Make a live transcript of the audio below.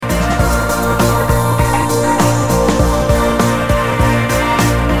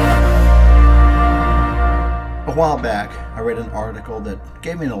while back, I read an article that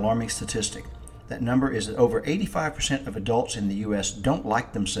gave me an alarming statistic. That number is that over 85% of adults in the U.S. don't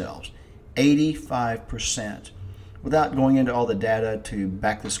like themselves. 85%. Without going into all the data to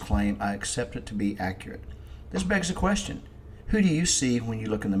back this claim, I accept it to be accurate. This begs the question, who do you see when you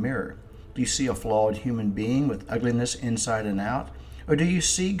look in the mirror? Do you see a flawed human being with ugliness inside and out? Or do you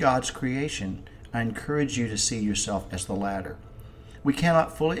see God's creation? I encourage you to see yourself as the latter. We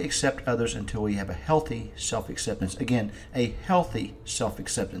cannot fully accept others until we have a healthy self-acceptance. Again, a healthy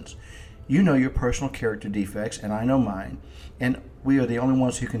self-acceptance. You know your personal character defects, and I know mine, and we are the only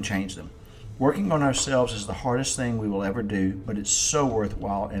ones who can change them. Working on ourselves is the hardest thing we will ever do, but it's so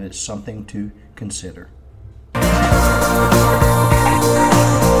worthwhile, and it's something to consider.